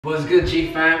What's good,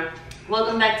 G-Fam?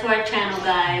 Welcome back to our channel,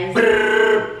 guys.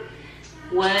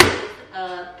 What's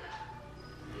up?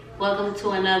 Welcome to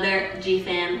another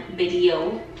G-Fam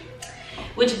video.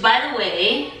 Which, by the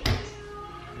way,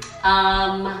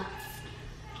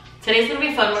 today's gonna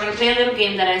be fun. We're gonna play a little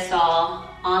game that I saw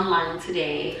online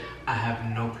today. I have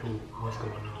no clue what's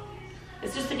going on.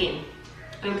 It's just a game.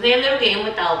 I'm gonna play a little game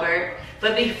with Albert.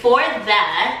 But before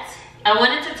that, I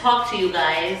wanted to talk to you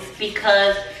guys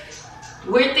because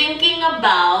we're thinking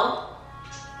about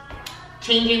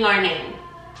changing our name.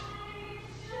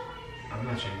 I'm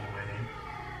not changing my name.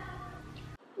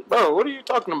 Bro, what are you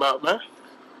talking about, man?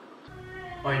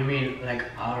 Oh, you mean like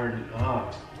our...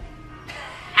 Oh.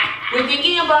 We're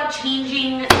thinking about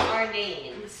changing our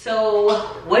name. So,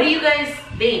 what do you guys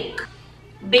think?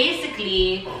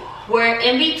 Basically, we're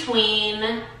in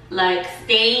between like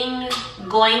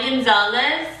going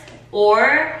Gonzalez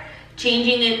or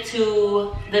changing it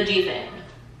to the G-Fam.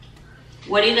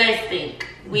 What do you guys think?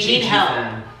 We need help.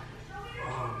 G-Fam.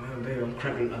 Oh man,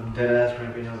 baby, I'm dead ass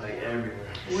cramping up like everywhere.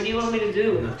 What do you want me to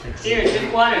do? Nothing. Here,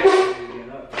 drink water.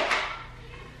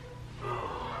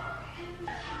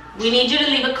 We need you to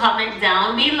leave a comment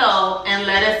down below and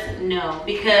let us know,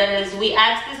 because we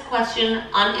asked this question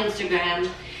on Instagram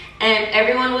and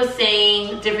everyone was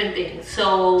saying different things.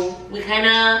 So we kind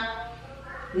of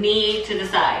need to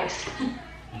decide.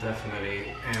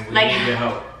 Definitely, and we Like, need your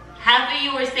help. Half of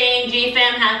you were saying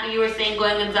G-Fam, half of you were saying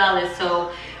Going Gonzalez.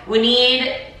 So we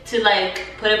need to like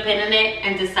put a pin in it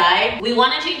and decide. We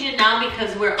want to change it now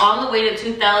because we're on the way to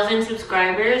 2,000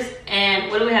 subscribers.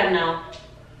 And what do we have now?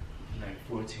 Like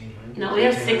 1,400? No, we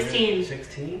have 16.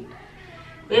 16?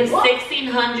 We have What?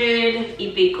 1,600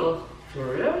 y pico.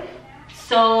 For real?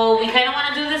 So we kind of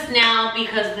want to do this now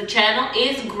because the channel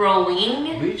is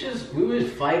growing. We were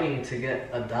fighting to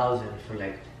get 1,000 for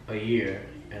like a year,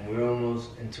 and we're almost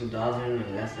in 2,000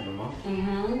 in less than a month.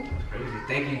 Mm-hmm. That's crazy.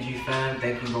 Thank you, G-Fam.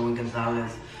 Thank you, Going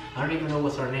Gonzalez. I don't even know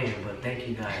what's our name, but thank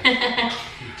you guys.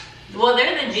 Well,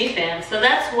 they're the G-Fam, so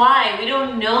that's why we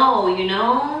don't know, you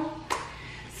know?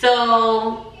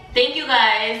 So thank you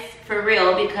guys for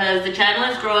real, because the channel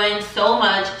is growing so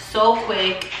much, so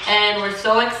quick, and we're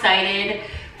so excited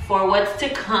for what's to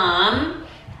come.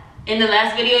 In the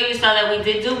last video, you saw that we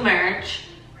did do merch.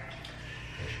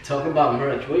 Talk about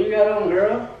merch. What you got on,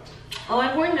 girl? Oh,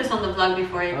 I've worn this on the vlog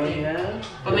before, I Oh, think. yeah?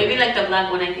 But maybe like the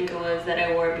black one, I think it was, that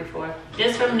I wore before.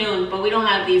 Just from Noon, but we don't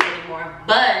have these anymore.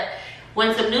 But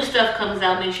when some new stuff comes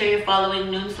out, make sure you're following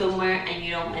Noon somewhere and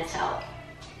you don't miss out.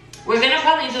 We're gonna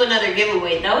probably do another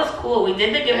giveaway. That was cool. We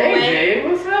did the giveaway. Hey, Jay,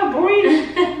 what's up, boy?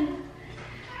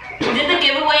 We did the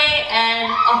giveaway and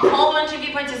a whole bunch of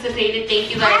you participated.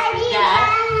 Thank you guys for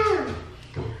that.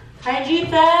 Hi,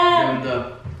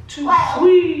 G-Fam. Too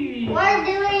sweet. We're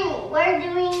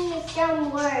doing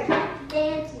some work,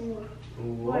 dancing.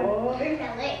 What? We're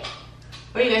ballet.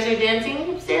 Oh, you guys are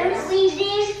dancing upstairs? We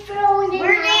did frozen.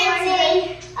 We're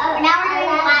dancing. Now we're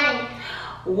doing line.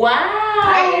 Wow.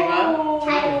 Hi, Eva.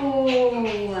 The one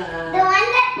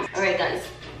that All right, guys.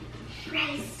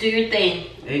 rice. Do your thing.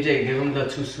 AJ, give him the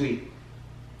too sweet.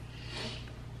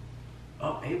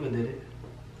 Oh, Ava did it.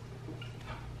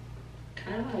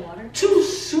 Can I have my water? Too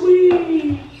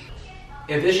sweet.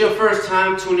 If this is your first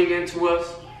time tuning in to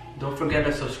us, don't forget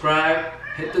to subscribe,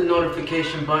 hit the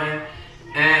notification button,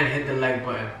 and hit the like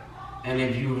button. And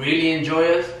if you really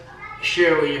enjoy us,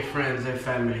 share it with your friends and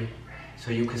family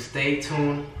so you can stay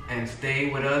tuned and stay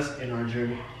with us in our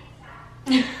journey.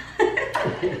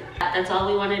 That's all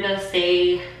we wanted to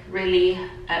say really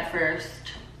at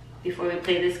first before we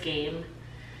play this game.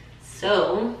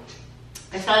 So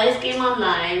I saw this game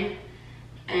online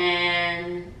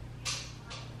and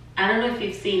I don't know if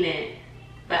you've seen it,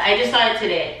 but I just saw it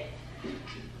today.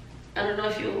 I don't know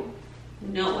if you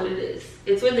know what it is.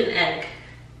 It's with an egg.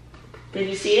 Did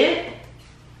you see it?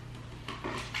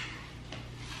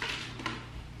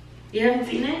 You haven't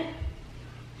seen it?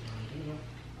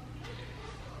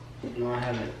 No, I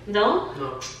haven't. No?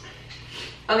 No.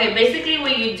 Okay, basically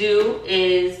what you do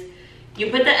is you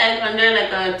put the egg under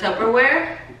like a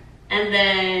Tupperware, and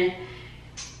then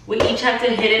we each have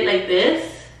to hit it like this.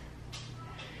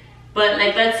 But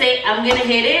like, let's say I'm gonna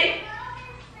hit it,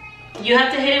 you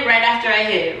have to hit it right after I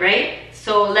hit it, right?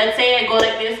 So let's say I go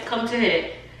like this, come to hit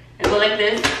it. I go like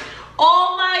this.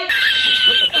 Oh my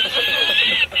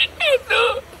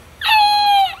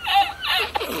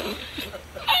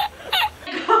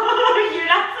You're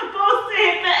not supposed to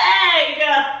hit the egg.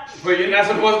 But you're not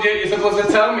supposed to, you're supposed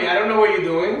to tell me. I don't know what you're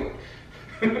doing.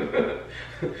 Albert!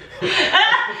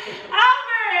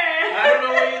 I don't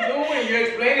know what you're doing. You're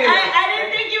explaining it. I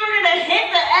didn't think you were gonna hit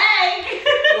the egg. egg.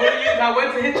 I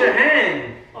went to hit your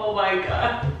hand. Oh my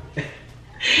god.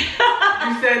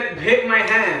 You said hit my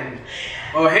hand.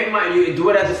 Or hit my, you do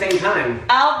it at the same time.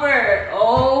 Albert,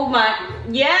 oh my,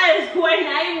 yes, when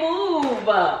I move.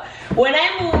 When I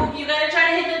move, you gotta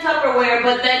try to hit the Tupperware,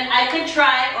 but then I could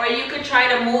try, or you could try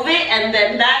to move it, and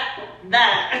then that.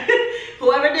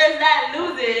 Whoever does that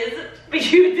loses,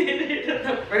 but you did it in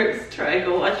the first try.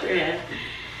 Go wash your hands.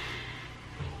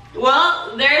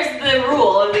 Well, there's the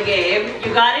rule of the game.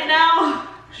 You got it now?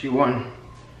 She won.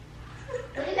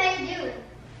 What are you guys doing?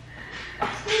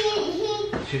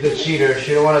 She's a cheater.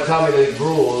 She don't want to tell me the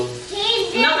rules.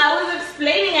 No, I was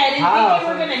explaining. I didn't think you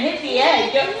were gonna hit the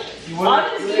egg.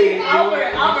 Honestly,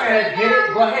 Albert. Hit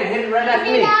it. Go ahead, hit it right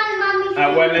after me. I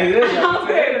went like this.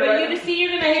 Albert, but you see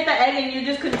you're gonna hit the egg and you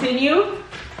just continue?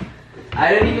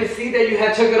 I didn't even see that you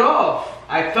had took it off.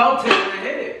 I felt it when I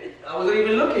hit it. I wasn't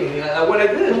even looking. I went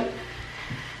like this.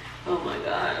 Oh my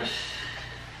gosh.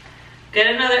 Get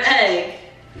another egg.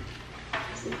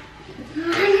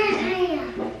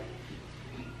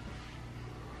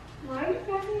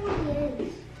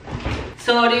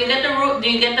 So do you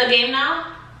get the game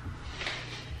now?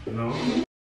 No.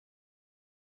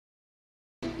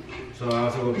 So I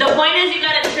also go. The point is you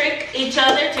gotta trick each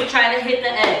other to try to hit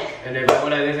the egg. And if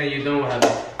what I did and you don't have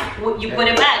it. You put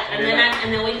it back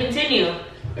and then we continue.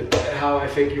 How I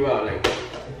fake you out, like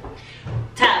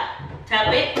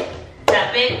tap it,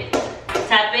 tap it,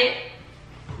 tap it,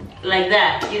 like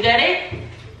that. You get it?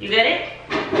 You get it?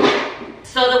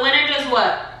 So the winner does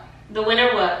what? The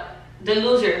winner what? The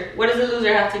loser. What does the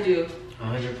loser have to do?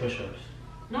 100 push-ups.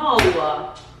 No.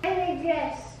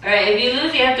 Alright, if you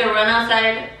lose, you have to run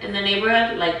outside in the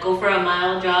neighborhood, like go for a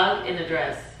mile jog in a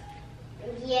dress.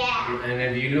 Yeah. And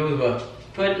if you lose, what?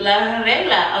 Put la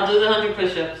regla. I'll do the 100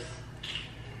 push-ups.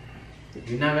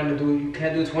 You're not gonna do, you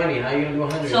can't do 20. How are you gonna do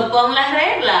 100? So pon la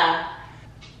regla.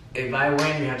 If I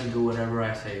win, you have to do whatever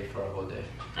I say for a whole day.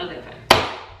 Okay, fine.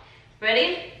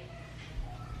 Ready?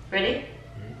 Ready?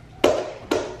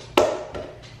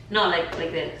 No, like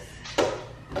this.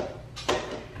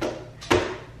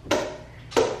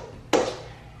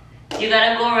 You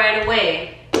gotta go right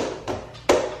away.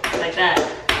 Like that.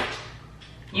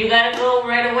 You gotta go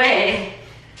right away.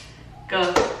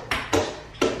 Go.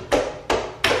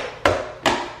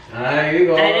 You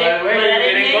go I right away. but I You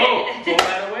didn't didn't go. hit Go it.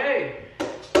 right away.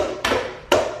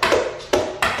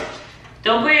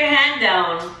 Don't put your hand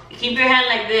down. Keep your hand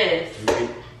like this.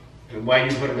 Why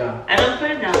you put it down? I don't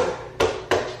put it down.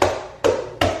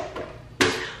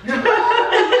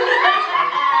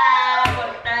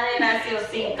 Cortale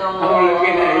graciosito. I'm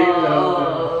looking at you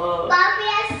though. Bobby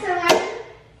has to run.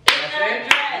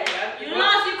 You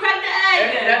lost, you cracked the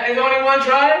egg. Is only one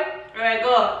try? Alright,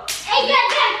 go. Hey, good.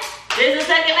 This is the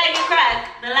second egg you crack.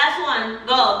 The last one.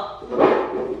 Go.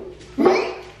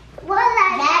 What is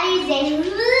that? That is a.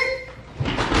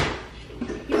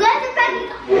 You have to crack it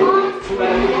off. 2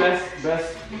 out of 3. Best.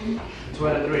 2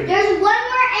 out of 3. There's one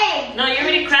more egg. No, you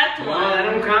already cracked one. No, that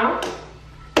don't count.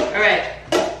 Alright.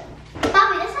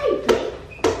 Bobby, that's how you play.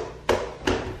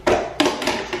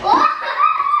 Oh!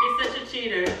 He's such a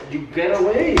cheater. You get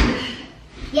away.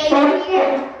 Yeah, you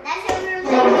that's how we're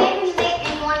playing. You make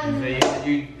and one.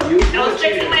 I was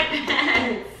fixing my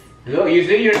pants. Look, you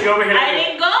see, you're over here. I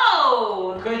didn't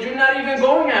go. Because you're not even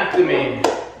going after me.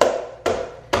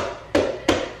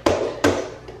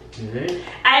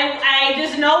 I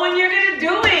just know when you're gonna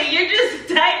do it. You're just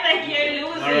tight like you're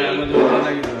losing. Alright, I'm gonna do it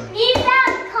like that.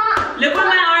 Look where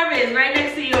my arm is, right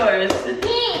next to yours.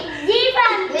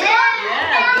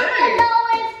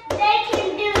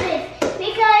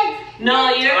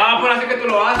 No, you're. Ah, pero así que tú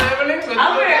lo haces, Evelyn. So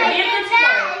Albert, be a good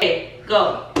sport. Okay,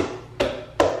 go.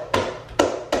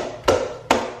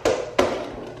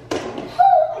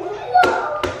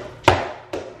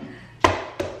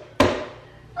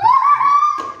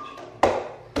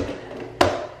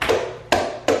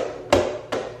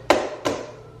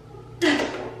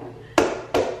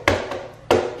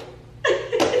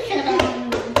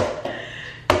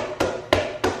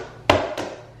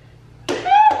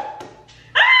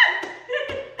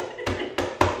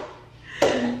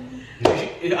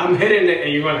 I'm hitting it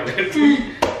and you're going like this.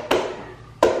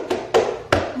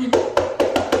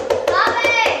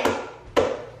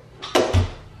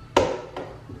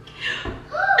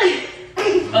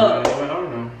 Oh. I don't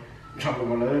know. I'm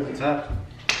going to the top.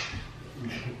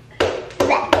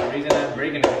 The reason I'm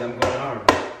breaking it is I'm going hard.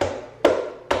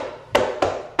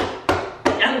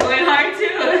 I'm going hard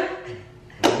too.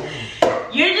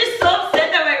 You're just so upset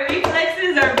that my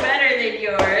reflexes are better than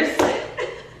yours.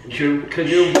 Because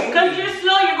you're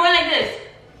slow, you're going like this.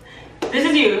 This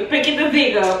is you, picking the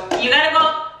thing up. You gotta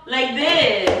go like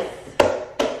this.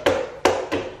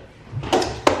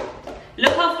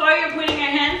 far you're putting your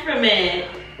hand from it.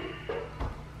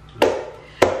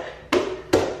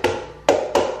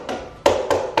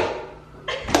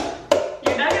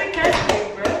 You're not gonna catch me,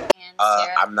 bro.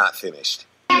 I'm not finished.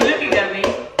 Keep looking at me.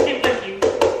 Keep looking.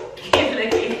 Keep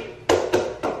looking.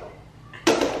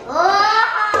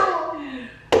 Oh!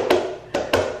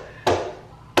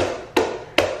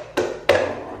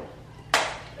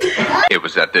 It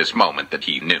was at this moment that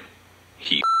he knew.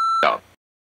 He f***ed up.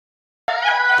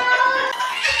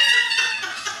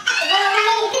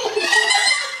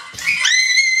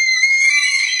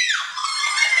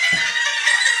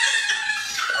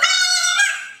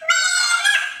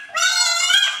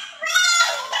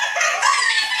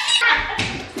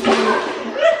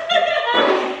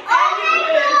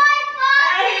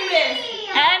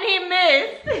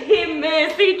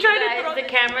 He tried to throw. The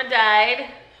camera died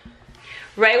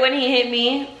right when he hit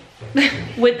me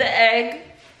with the egg.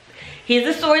 He's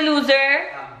a sore loser.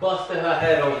 I busted her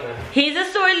head open. He's a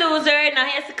sore loser. Now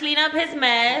he has to clean up his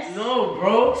mess. No,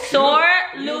 bro. Sore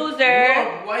loser.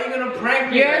 Why are you gonna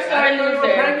prank me? You're a sore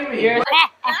loser. You're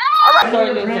a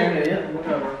sore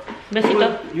loser.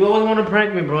 Besito. You always want to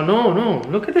prank me, bro. No, no.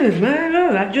 Look at this, man.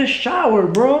 Look, I just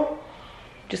showered, bro.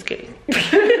 Just kidding.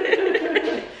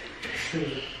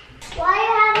 Why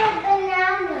you have a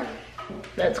banana?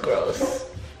 That's gross.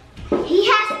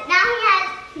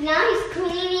 Now he's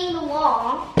cleaning the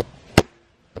wall.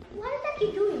 What does that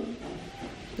keep doing?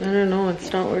 I don't know,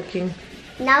 it's not working.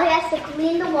 Now he has to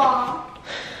clean the wall.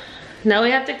 Now we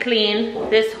have to clean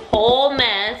this whole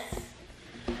mess.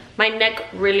 My neck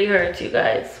really hurts, you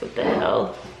guys. What the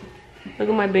hell? Look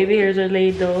at my baby hairs are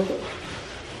laid though.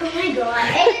 Oh my god.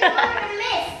 It's gonna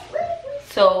miss.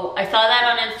 So I saw that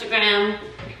on Instagram.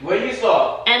 What you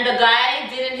saw? And the guy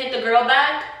didn't hit the girl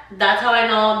back. That's how I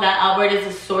know that Albert is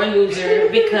a sore loser,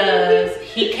 because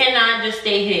he cannot just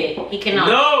stay hit. He cannot.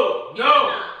 No,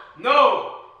 no,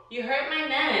 no. You hurt my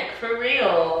neck, for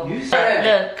real. You said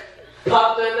Look.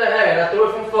 Popped her in the head. I threw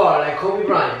it from far like Kobe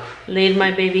Bryant. Laid my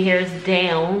baby hairs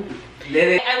down.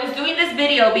 I was doing this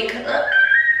video because...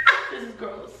 this is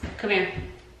gross. Come here.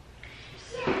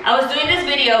 I was doing this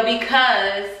video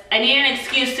because I needed an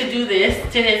excuse to do this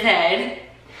to his head.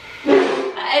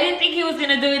 I didn't think he was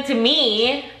gonna do it to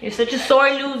me. You're such a sore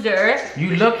loser.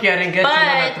 You lucky I didn't get you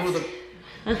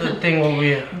when I threw the thing over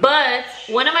here. But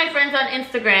one of my friends on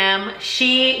Instagram,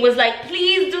 she was like,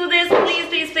 please do this, please,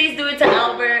 please, please do it to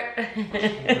Albert.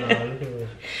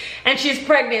 And she's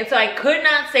pregnant, so I could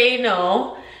not say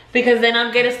no, because then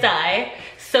I'll get a sty.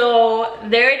 So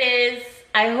there it is.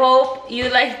 I hope you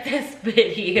like this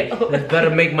video. It better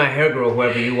make my hair grow,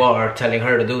 whoever you are telling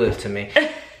her to do this to me.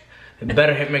 It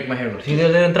better make my hair grow. See the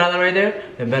little entrada right there?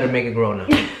 It better make it grow now.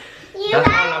 That's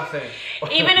all I'm saying.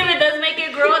 Even if it does make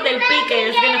it grow, they'll peak it.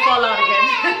 It's gonna fall out again.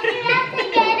 You have to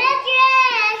get a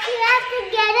dress. You have to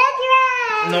get a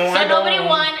dress. No, So nobody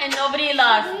won and nobody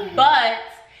lost. But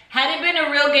had it been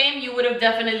a real game, you would have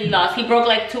definitely lost. He broke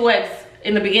like 2 eggs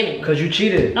in the beginning. Because you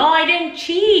cheated. No, I didn't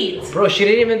cheat. Bro, she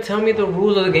didn't even tell me the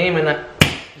rules of the game, and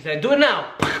she said, do it now.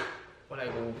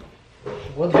 Like,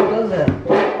 what does that?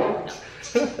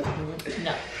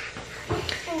 No.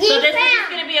 So this is just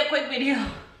gonna be a quick video,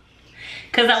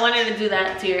 because I wanted to do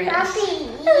that to your head. Puppy,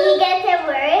 you get to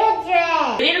wear a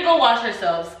dress. We need to go wash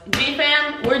ourselves.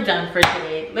 G-fam, we're done for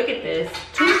today. Look at this.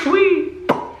 Too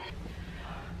sweet.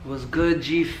 Was good,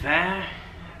 G-fam.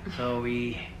 So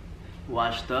we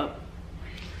washed up.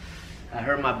 I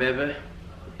hurt my baby.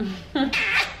 I'm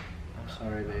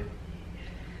sorry, babe.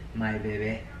 My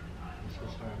baby. I'm so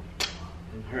sorry.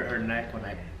 It hurt her neck when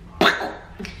I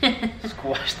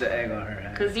squashed the egg on her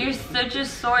head. Cause you're such a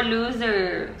sore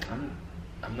loser.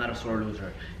 I'm not a sore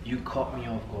loser. You caught me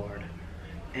off guard,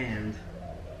 and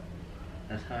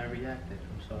that's how I reacted.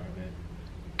 I'm sorry, babe.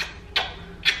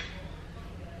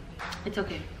 It's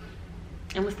okay.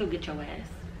 And we'll still get your ass.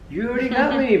 You already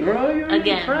got me, bro. You already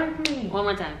Again. pranked me. One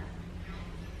more time.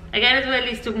 I gotta do at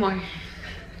least 2 more.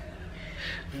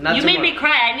 Not You too made much. me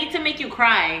cry. I need to make you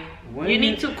cry. When? You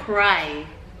need to cry.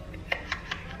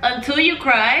 Until you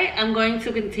cry, I'm going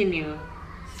to continue.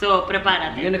 So,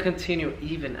 prepárate. You're gonna continue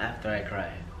even after I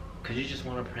cry. Cause you just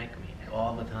wanna prank me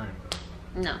all the time.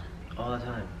 No. All the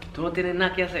time. Tú no tienes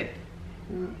nada que hacer.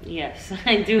 Yes,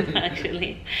 I do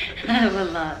actually. I have a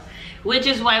lot. Which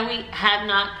is why we have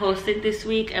not posted this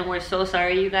week, and we're so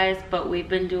sorry, you guys, but we've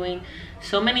been doing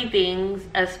so many things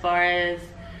as far as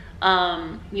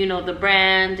you know, the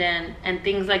brand and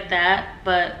things like that.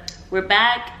 But we're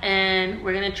back, and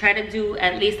we're gonna try to do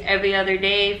at least every other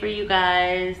day for you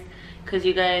guys, because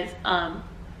you guys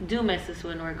do miss us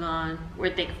when we're gone.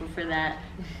 We're thankful for that.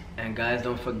 And guys,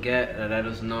 don't forget to let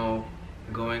us know.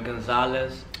 Going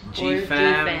Gonzalez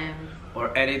G-Fam,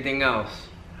 or anything else.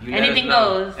 Anything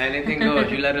goes. Anything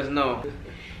goes. You let us know.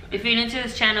 If you're new to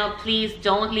this channel, please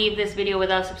don't leave this video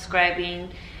without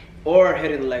subscribing. Or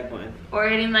hitting the like button. Or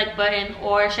hitting the like button.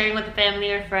 Or sharing with a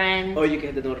family or friends. Or you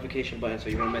can hit the notification button so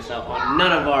you won't miss out on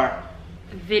none of our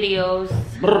videos.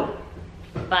 Brr.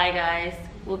 Bye guys.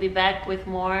 We'll be back with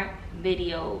more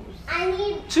videos. I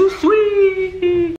need Too sweet.